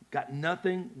 Got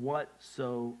nothing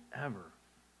whatsoever.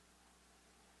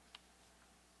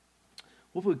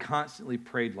 What if we constantly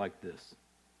prayed like this?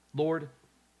 Lord,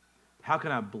 how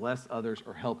can I bless others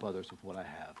or help others with what I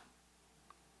have?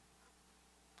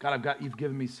 God, you've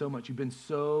given me so much. You've been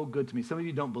so good to me. Some of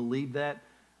you don't believe that.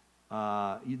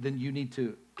 Then you need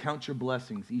to count your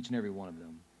blessings, each and every one of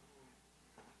them.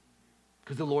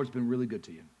 Because the Lord's been really good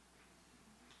to you.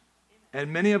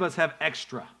 And many of us have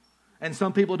extra. And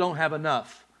some people don't have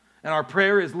enough. And our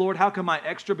prayer is, Lord, how can my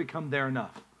extra become their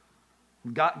enough?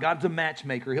 God's a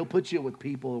matchmaker. He'll put you with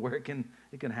people where it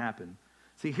can happen.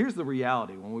 See, here's the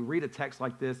reality. When we read a text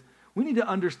like this, we need to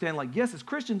understand, like, yes, as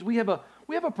Christians, we have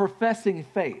a professing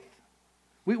faith.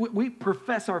 We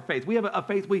profess our faith. We have a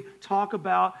faith we talk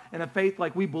about, and a faith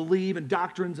like we believe in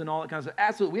doctrines and all that kind of stuff.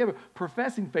 Absolutely, we have a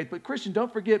professing faith. But Christian,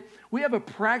 don't forget, we have a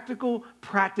practical,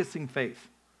 practicing faith.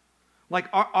 Like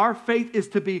our faith is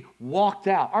to be walked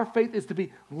out. Our faith is to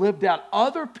be lived out.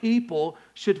 Other people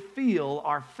should feel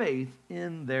our faith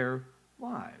in their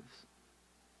lives.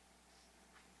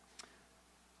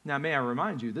 Now, may I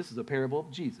remind you, this is a parable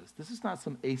of Jesus. This is not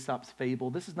some Aesop's fable.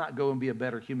 This is not go and be a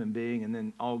better human being and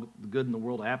then all the good in the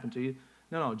world will happen to you.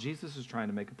 No, Jesus is trying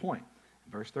to make a point.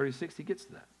 In verse 36, he gets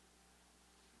to that.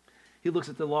 He looks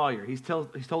at the lawyer. He's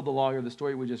told the lawyer the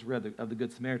story we just read of the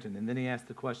Good Samaritan, and then he asks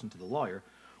the question to the lawyer,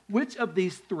 which of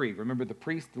these three, remember the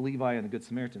priest, the Levi, and the Good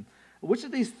Samaritan, Which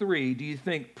of these three do you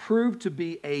think proved to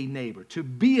be a neighbor? To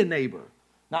be a neighbor.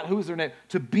 Not who is their neighbor.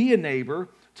 To be a neighbor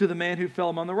to the man who fell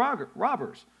among the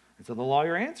robbers. And so the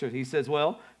lawyer answered. He says,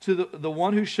 well, to the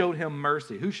one who showed him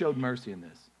mercy. Who showed mercy in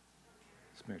this?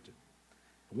 Samaritan.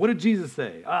 What did Jesus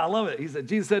say? I love it.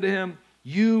 Jesus said to him,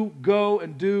 you go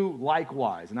and do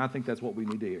likewise. And I think that's what we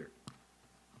need to hear.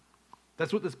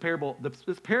 That's what this parable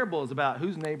is about.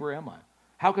 Whose neighbor am I?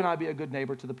 How can I be a good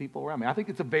neighbor to the people around me? I think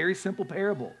it's a very simple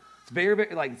parable. It's very,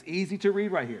 it's easy to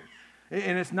read right here.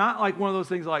 And it's not like one of those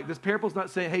things like, this parable's not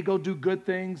saying, hey, go do good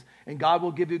things and God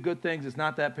will give you good things. It's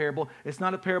not that parable. It's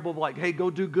not a parable of like, hey, go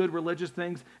do good religious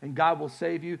things and God will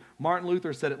save you. Martin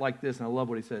Luther said it like this, and I love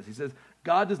what he says. He says,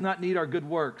 God does not need our good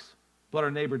works, but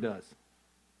our neighbor does.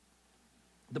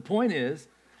 The point is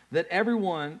that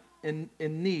everyone in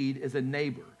need is a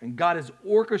neighbor, and God is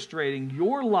orchestrating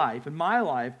your life and my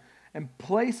life and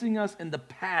placing us in the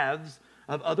paths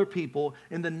of other people,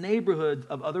 in the neighborhoods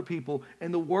of other people,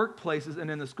 in the workplaces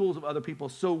and in the schools of other people,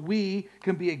 so we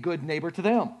can be a good neighbor to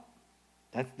them.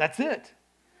 That's it.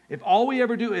 If all we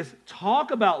ever do is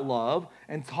talk about love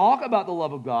and talk about the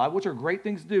love of God, which are great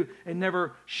things to do, and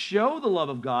never show the love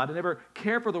of God and never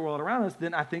care for the world around us,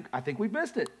 then I think we've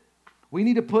missed it. We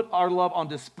need to put our love on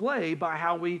display by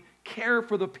how we care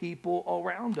for the people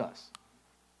around us.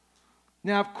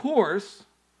 Now, of course,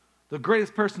 the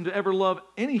greatest person to ever love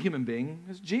any human being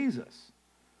is Jesus.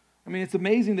 I mean, it's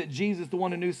amazing that Jesus, the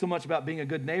one who knew so much about being a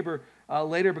good neighbor,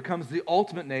 later becomes the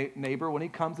ultimate neighbor when he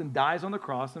comes and dies on the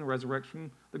cross and resurrects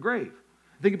from the grave.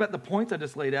 Think about the points I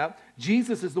just laid out.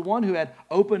 Jesus is the one who had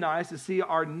open eyes to see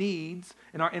our needs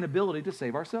and our inability to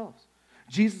save ourselves.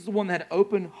 Jesus is the one that had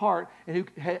open heart and who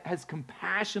has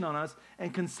compassion on us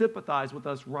and can sympathize with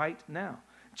us right now.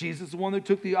 Jesus is the one that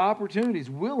took the opportunities,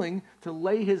 willing to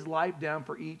lay his life down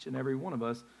for each and every one of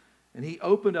us. And he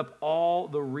opened up all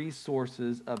the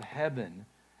resources of heaven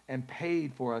and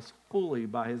paid for us fully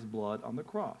by his blood on the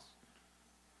cross.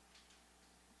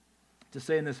 To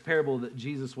say in this parable that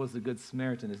Jesus was the Good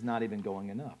Samaritan is not even going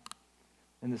enough.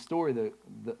 In the story,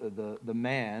 the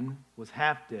man was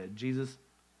half dead. Jesus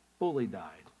fully died.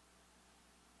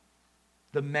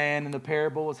 The man in the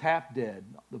parable was half dead.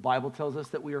 The Bible tells us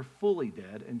that we are fully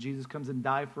dead, and Jesus comes and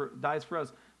dies for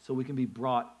us so we can be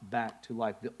brought back to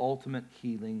life, the ultimate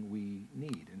healing we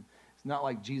need. And it's not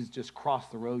like Jesus just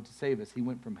crossed the road to save us. He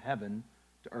went from heaven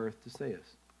to earth to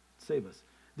save us.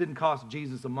 It didn't cost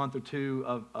Jesus a month or two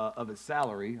of his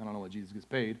salary. I don't know what Jesus gets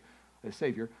paid as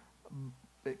Savior.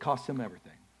 It cost him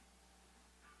everything.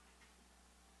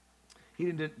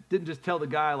 He didn't just tell the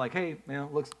guy like, hey, man,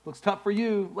 looks tough for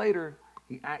you later.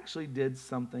 He actually did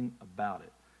something about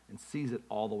it and sees it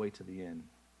all the way to the end.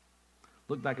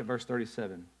 Look back at verse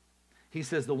 37. He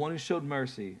says, the one who showed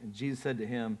mercy, and Jesus said to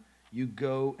him, you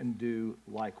go and do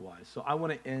likewise. So I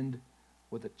want to end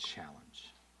with a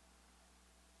challenge.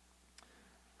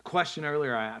 The question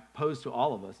earlier I posed to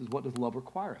all of us is, what does love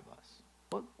require of us?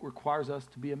 What requires us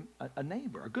to be a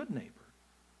neighbor, a good neighbor?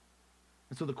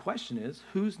 And so the question is,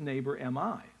 whose neighbor am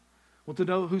I? Well, to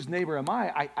know whose neighbor am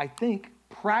I think,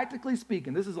 practically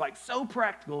speaking, this is like so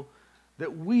practical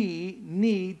that we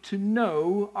need to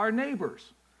know our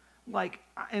neighbors. Like,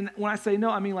 and when I say know,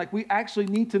 I mean like we actually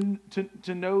need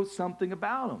to know something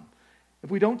about them.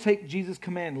 If we don't take Jesus'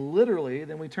 command literally,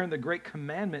 then we turn the great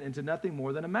commandment into nothing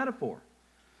more than a metaphor.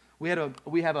 We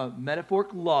have a metaphoric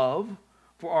love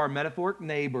for our metaphoric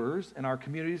neighbors, and our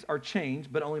communities are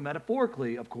changed, but only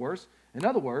metaphorically, of course. In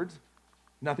other words,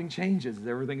 nothing changes.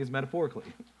 Everything is metaphorically.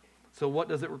 So what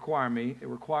does it require me? It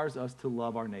requires us to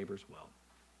love our neighbors well.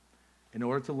 In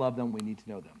order to love them, we need to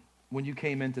know them. When you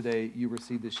came in today, you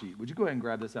received this sheet. Would you go ahead and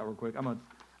grab this out real quick?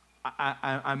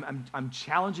 I'm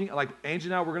challenging, like Angie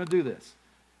and I, we're going to do this.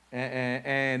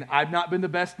 And I've not been the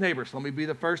best neighbor, so let me be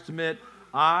the first to admit,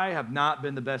 I have not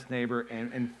been the best neighbor.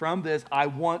 And from this, I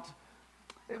want,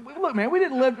 look, man, we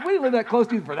didn't live that close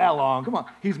to you for that long. Come on,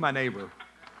 he's my neighbor.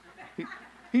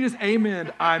 He just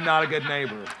amened, I'm not a good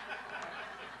neighbor.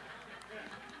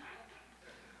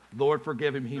 Lord,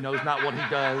 forgive him. He knows not what he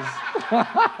does.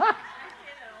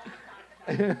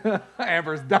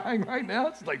 Amber's dying right now.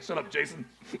 It's like, shut up, Jason.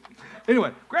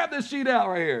 Anyway, grab this sheet out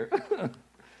right here.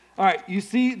 All right, you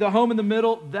see the home in the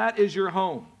middle? That is your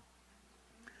home.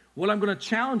 What I'm going to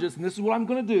challenge us, and this is what I'm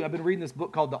going to do. I've been reading this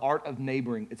book called The Art of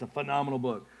Neighboring. It's a phenomenal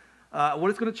book. What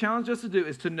it's going to challenge us to do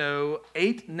is to know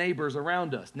 8 neighbors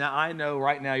around us. Now, I know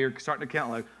right now you're starting to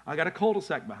count, like, I got a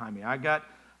cul-de-sac behind me.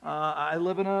 I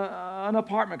live in an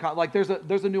apartment. Like, there's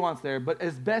a nuance there. But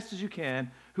as best as you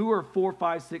can, who are 4,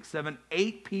 5, 6, 7,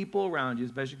 8 people around you,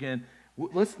 as best you can,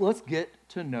 let's get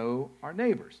to know our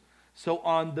neighbors. So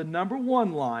on the number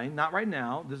 1 line, not right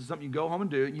now, this is something you go home and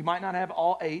do. You might not have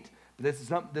all 8, but this is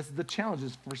the challenge.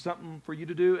 This is for something for you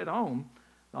to do at home.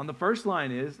 On the first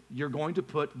line is you're going to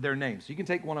put their name. So you can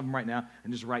take one of them right now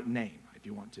and just write name if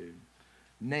you want to.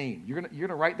 Name. You're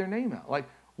gonna write their name out. Like,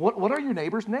 what are your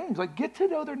neighbors' names? Like, get to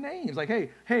know their names. Like,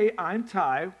 hey, I'm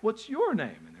Ty. What's your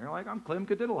name? And they're like, I'm Clem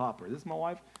Cadiddlehopper. This is my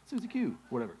wife, Susie Q.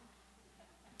 Whatever.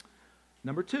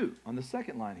 Number 2, on the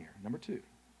second line here, number 2.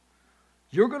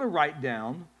 You're going to write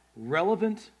down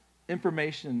relevant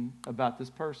information about this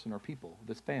person or people,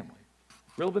 this family.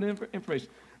 Relevant information.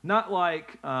 Not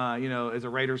like, is a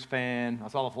Raiders fan, I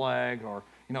saw the flag, or,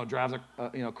 drives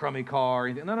a crummy car. Or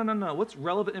anything. No. What's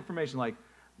relevant information? Like,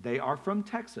 they are from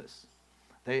Texas.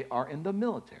 They are in the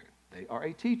military. They are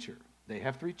a teacher. They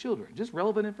have 3 children. Just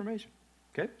relevant information.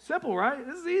 Okay? Simple, right?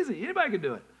 This is easy. Anybody can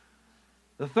do it.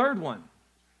 The third one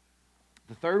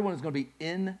is going to be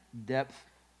in-depth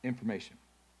information.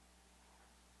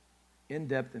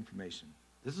 In-depth information.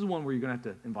 This is one where you're going to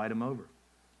have to invite them over.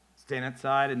 Stand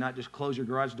outside and not just close your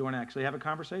garage door and actually have a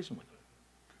conversation with them.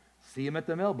 See them at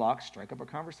the mailbox, strike up a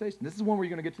conversation. This is one where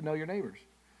you're going to get to know your neighbors.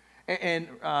 And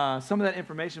some of that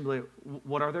information will be,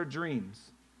 what are their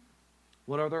dreams?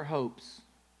 What are their hopes?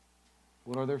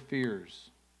 What are their fears?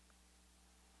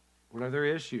 What are their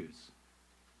issues?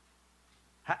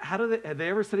 Have they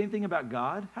ever said anything about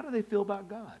God? How do they feel about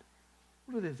God?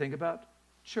 What do they think about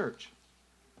church?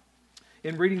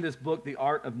 In reading this book, The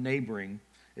Art of Neighboring,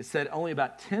 it said only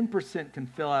about 10% can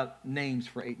fill out names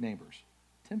for 8 neighbors.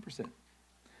 10%.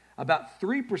 About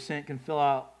 3% can fill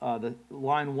out the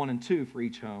line 1 and 2 for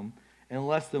each home, and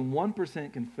less than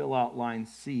 1% can fill out line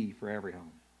C for every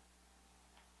home.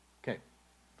 Okay,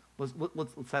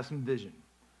 let's have some vision.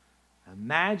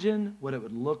 Imagine what it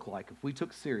would look like if we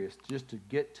took serious just to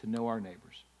get to know our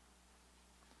neighbors.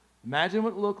 Imagine what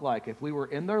it would look like if we were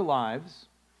in their lives,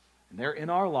 and they're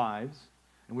in our lives,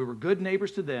 and we were good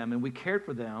neighbors to them, and we cared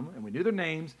for them, and we knew their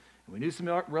names, and we knew some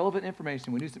relevant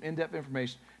information, we knew some in-depth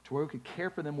information to where we could care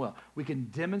for them well. We can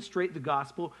demonstrate the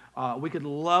gospel. We could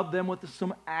love them with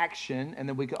some action, and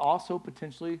then we could also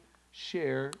potentially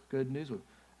share good news with them.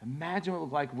 Imagine what it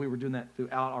looked like if we were doing that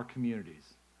throughout our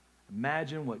communities.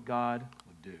 Imagine what God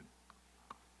would do.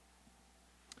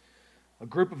 A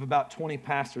group of about 20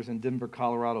 pastors in Denver,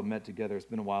 Colorado met together. It's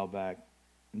been a while back.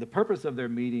 And the purpose of their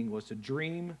meeting was to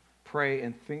dream, pray,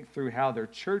 and think through how their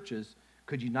churches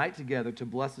could unite together to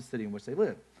bless the city in which they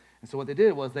live. And so what they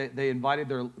did was they invited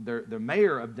their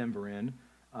mayor of Denver in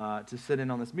to sit in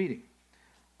on this meeting.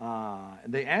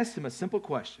 And they asked him a simple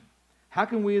question. How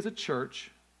can we as a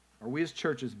church, or we as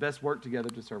churches, best work together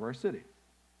to serve our city?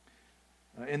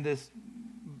 In this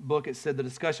book, it said the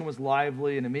discussion was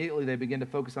lively, and immediately they began to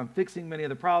focus on fixing many of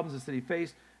the problems the city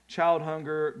faced: child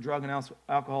hunger, drug and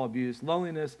alcohol abuse,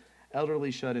 loneliness,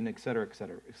 elderly shut-in, et cetera, et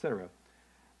cetera, et cetera.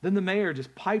 Then the mayor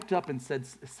just piped up and said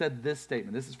this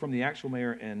statement. This is from the actual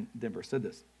mayor in Denver. Said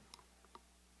this.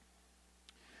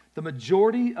 The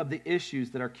majority of the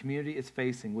issues that our community is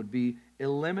facing would be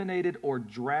eliminated or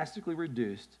drastically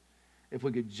reduced if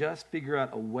we could just figure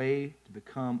out a way to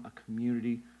become a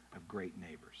community of great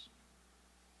neighbors.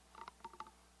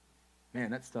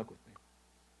 Man, that stuck with me.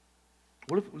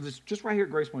 What if, just right here at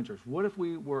Grace Point Church, what if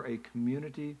we were a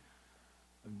community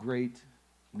of great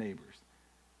neighbors?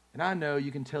 And I know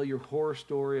you can tell your horror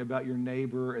story about your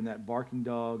neighbor and that barking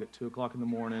dog at 2 o'clock in the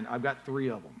morning. I've got 3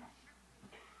 of them.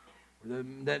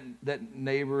 That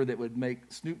neighbor that would make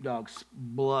Snoop Dogg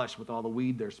blush with all the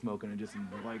weed they're smoking and just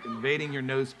like invading your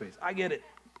nose space. I get it.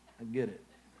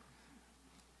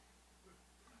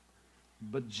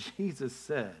 But Jesus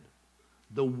said,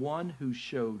 the one who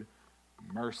showed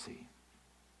mercy,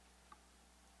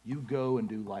 you go and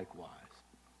do likewise.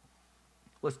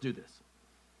 Let's do this.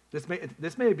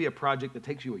 This may be a project that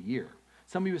takes you a year.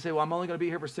 Some of you say, well, I'm only going to be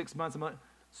here for 6 months.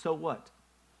 So what?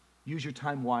 Use your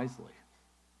time wisely.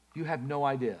 You have no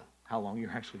idea how long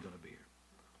you're actually going to be here.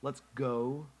 Let's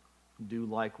go do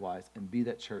likewise and be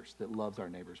that church that loves our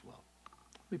neighbors well.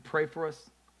 Let me pray for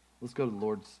us. Let's go to the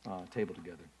Lord's table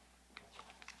together.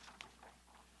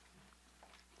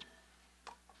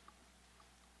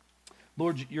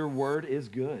 Lord, your word is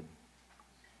good.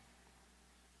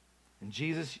 And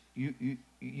Jesus,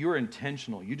 you're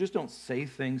intentional. You just don't say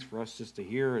things for us just to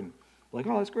hear and like,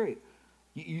 oh, that's great.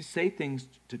 You say things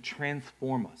to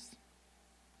transform us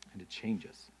and to change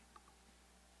us.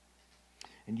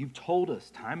 And you've told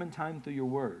us time and time through your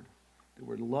word that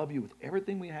we're to love you with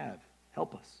everything we have.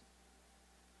 Help us.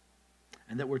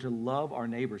 And that we're to love our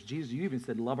neighbors. Jesus, you even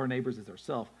said love our neighbors as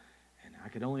ourselves. And I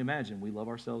can only imagine we love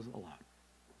ourselves a lot.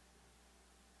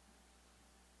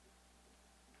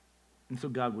 And so,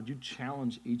 God, would you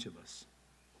challenge each of us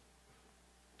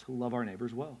to love our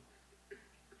neighbors well?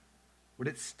 Would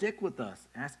it stick with us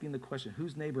asking the question,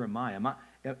 whose neighbor am I?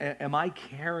 Am I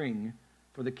caring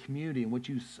for the community in which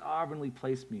you sovereignly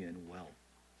placed me in well?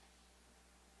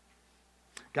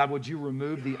 God, would you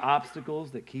remove the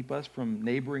obstacles that keep us from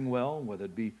neighboring well, whether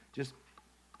it be just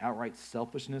outright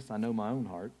selfishness, I know my own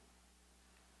heart,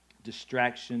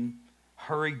 distraction,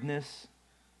 hurriedness,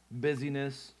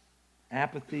 busyness,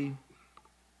 apathy.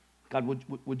 God,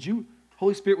 would you,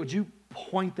 Holy Spirit, would you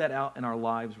point that out in our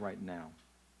lives right now?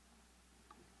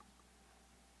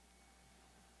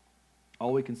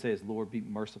 All we can say is, Lord, be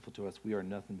merciful to us. We are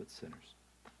nothing but sinners.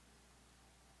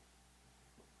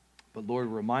 But Lord,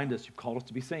 remind us, you've called us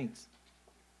to be saints.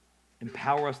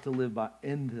 Empower us to live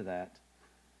into that.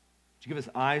 Would you give us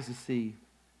eyes to see,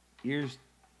 ears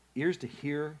to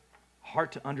hear,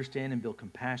 heart to understand and build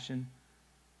compassion.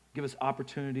 Give us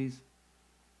opportunities.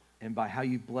 And by how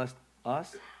you've blessed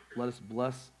us, let us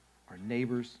bless our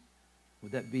neighbors.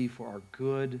 Would that be for our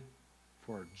good,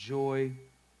 for our joy,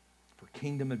 for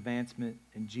kingdom advancement?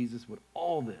 And Jesus, would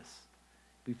all this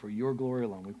be for your glory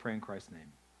alone? We pray in Christ's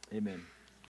name. Amen.